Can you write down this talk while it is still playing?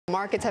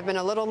Markets have been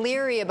a little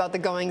leery about the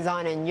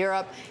goings-on in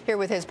Europe. Here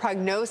with his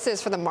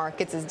prognosis for the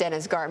markets is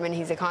Dennis Gartman.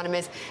 He's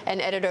economist and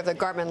editor of the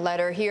Gartman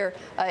Letter here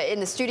in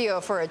the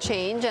studio for a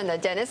change.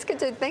 And Dennis,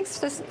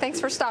 thanks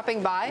for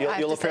stopping by.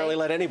 You'll apparently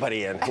let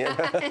anybody in.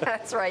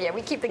 That's right. Yeah,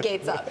 we keep the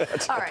gates up.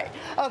 All right.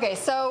 Okay,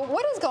 so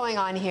what is going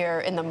on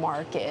here in the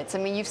markets? I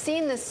mean, you've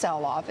seen this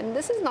sell-off, and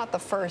this is not the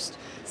first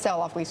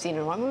sell-off we've seen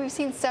in one. We've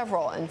seen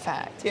several, in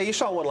fact. Yeah, you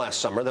saw one last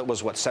summer that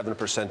was, what,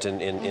 7%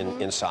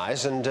 in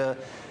size. And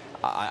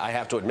I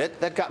have to admit,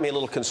 that got me a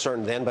little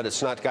concerned then, but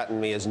it's not gotten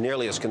me as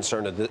nearly as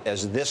concerned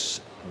as this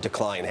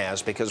decline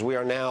has, because we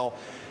are now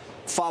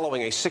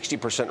following a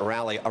 60%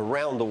 rally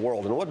around the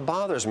world. And what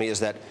bothers me is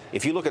that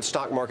if you look at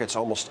stock markets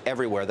almost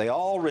everywhere, they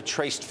all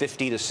retraced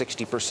 50 to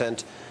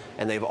 60%,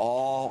 and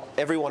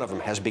every one of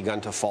them has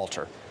begun to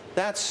falter.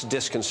 That's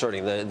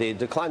disconcerting. The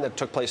decline that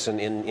took place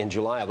in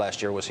July of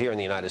last year was here in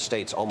the United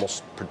States,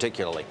 almost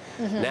particularly.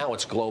 Now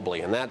it's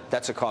globally, and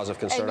that's a cause of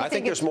concern. I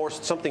think there's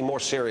something more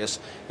serious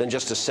than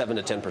just a 7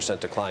 to 10%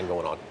 decline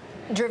going on.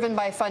 Driven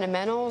by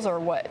fundamentals or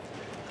what?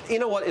 You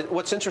know what?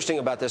 What's interesting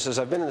about this is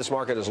I've been in this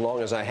market as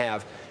long as I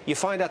have. You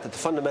find out that the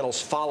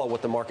fundamentals follow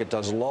what the market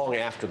does long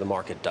after the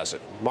market does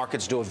it.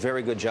 Markets do a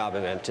very good job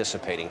of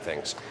anticipating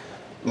things.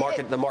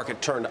 The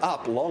market turned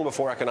up long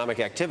before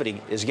economic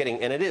activity is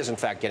getting, and it is in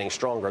fact getting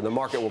stronger. The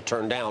market will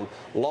turn down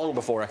long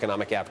before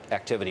economic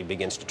activity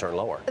begins to turn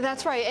lower.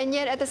 That's right, and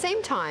yet at the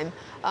same time,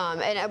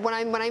 and when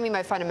I mean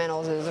by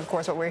fundamentals is of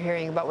course what we're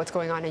hearing about what's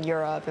going on in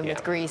Europe and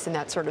with Greece and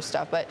that sort of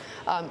stuff. But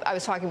I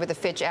was talking with a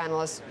Fitch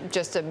analyst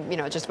just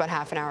about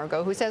half an hour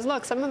ago who says,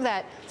 look, some of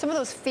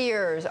those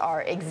fears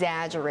are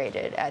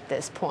exaggerated at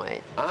this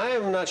point. I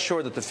am not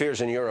sure that the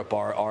fears in Europe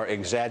are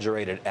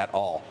exaggerated at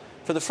all.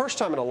 For the first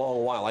time in a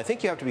long while, I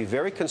think you have to be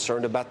very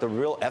concerned about the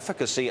real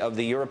efficacy of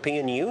the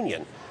European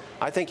Union.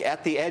 I think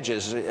at the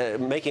edges,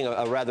 making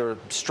a rather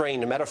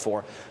strained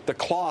metaphor, the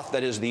cloth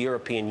that is the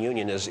European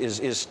Union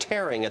is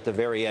tearing at the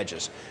very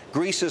edges.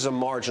 Greece is a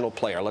marginal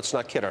player. Let's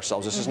not kid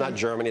ourselves. This is not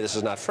Germany. This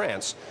is not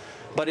France.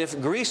 But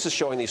if Greece is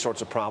showing these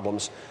sorts of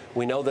problems,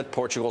 we know that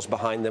Portugal's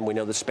behind them. We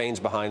know that Spain's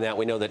behind that.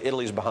 We know that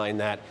Italy's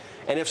behind that.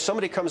 And if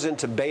somebody comes in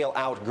to bail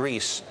out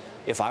Greece,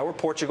 if I were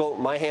Portugal,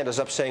 my hand is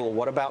up saying, well,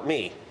 what about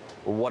me?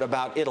 What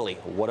about Italy?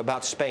 What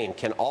about Spain?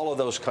 Can all of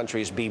those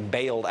countries be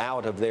bailed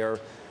out of their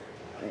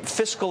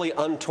fiscally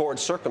untoward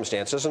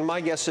circumstances? And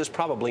my guess is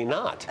probably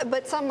not.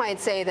 But some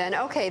might say then,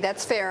 okay,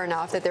 that's fair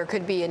enough that there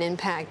could be an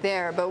impact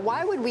there. But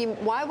why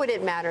would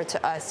it matter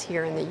to us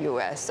here in the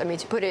U.S.? I mean,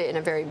 to put it in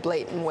a very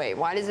blatant way,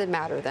 why does it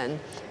matter then?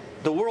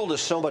 The world is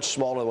so much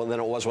smaller than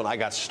it was when I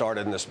got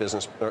started in this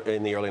business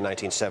in the early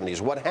 1970s.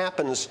 What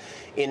happens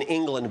in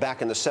England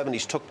back in the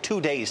 70s took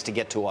 2 days to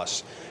get to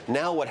us.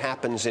 Now what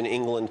happens in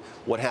England,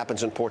 what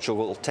happens in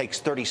Portugal, takes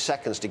 30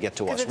 seconds to get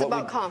to us. Because it's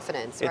about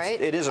confidence, right?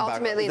 It is about,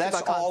 ultimately, it's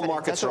that's about all confidence.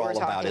 markets are all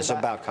about. It's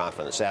about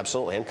confidence,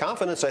 absolutely. And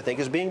confidence, I think,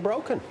 is being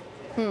broken.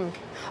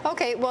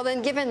 Okay, well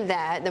then given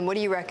that, then what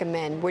do you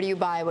recommend? What do you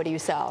buy? What do you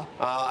sell?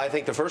 I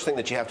think the first thing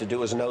that you have to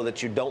do is know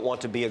that you don't want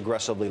to be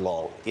aggressively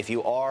long. If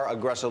you are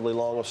aggressively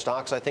long of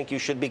stocks, I think you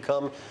should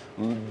become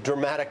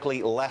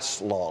dramatically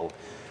less long.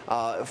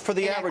 For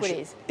the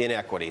average in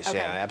equities, okay.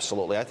 Yeah,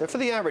 absolutely. For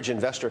the average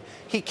investor,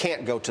 he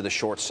can't go to the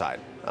short side.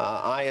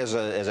 I, as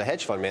a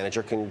hedge fund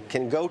manager,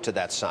 can go to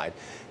that side.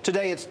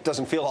 Today, it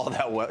doesn't feel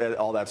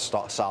all that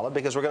solid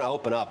because we're going to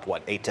open up,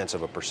 what,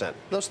 0.8%.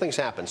 Those things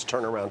happen. It's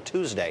turnaround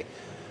Tuesday.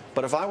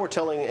 But if I were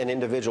telling an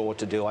individual what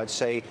to do, I'd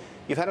say,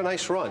 you've had a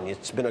nice run.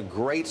 It's been a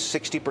great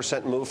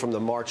 60% move from the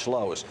March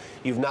lows.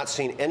 You've not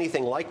seen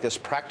anything like this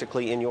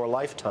practically in your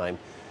lifetime.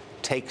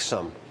 Take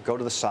some. Go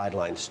to the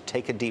sidelines.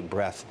 Take a deep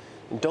breath.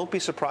 And don't be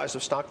surprised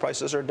if stock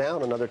prices are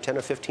down another 10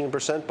 or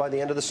 15% by the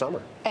end of the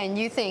summer. And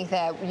you think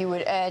that you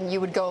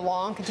would go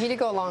long, continue to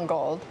go long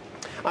gold?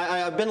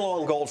 I've been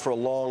long gold for a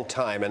long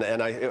time,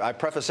 and I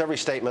preface every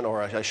statement,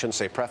 or I shouldn't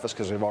say preface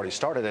because we've already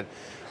started it.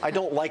 I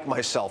don't like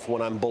myself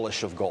when I'm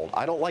bullish of gold.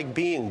 I don't like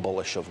being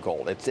bullish of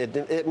gold.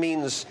 It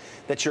means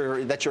that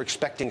you're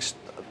expecting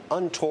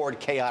untoward,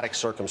 chaotic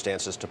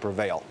circumstances to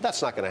prevail.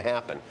 That's not going to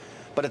happen.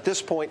 But at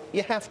this point,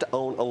 you have to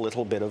own a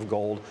little bit of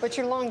gold. But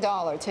you're long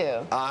dollar,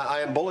 too. I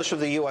am bullish of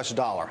the U.S.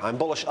 dollar. I'm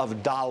bullish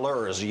of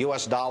dollars,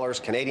 U.S.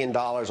 dollars, Canadian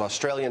dollars,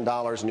 Australian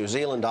dollars, New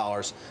Zealand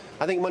dollars.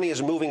 I think money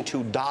is moving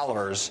to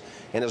dollars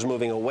and is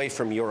moving away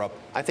from Europe.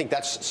 I think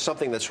that's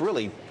something that's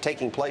really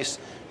taking place.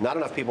 Not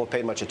enough people have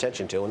paid much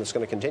attention to, and it's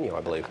going to continue,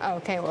 I believe.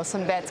 Okay, well,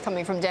 some bets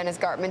coming from Dennis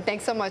Gartman.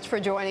 Thanks so much for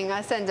joining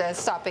us and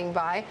stopping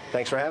by.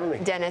 Thanks for having me.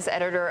 Dennis,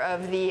 editor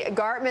of the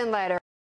Gartman Letter.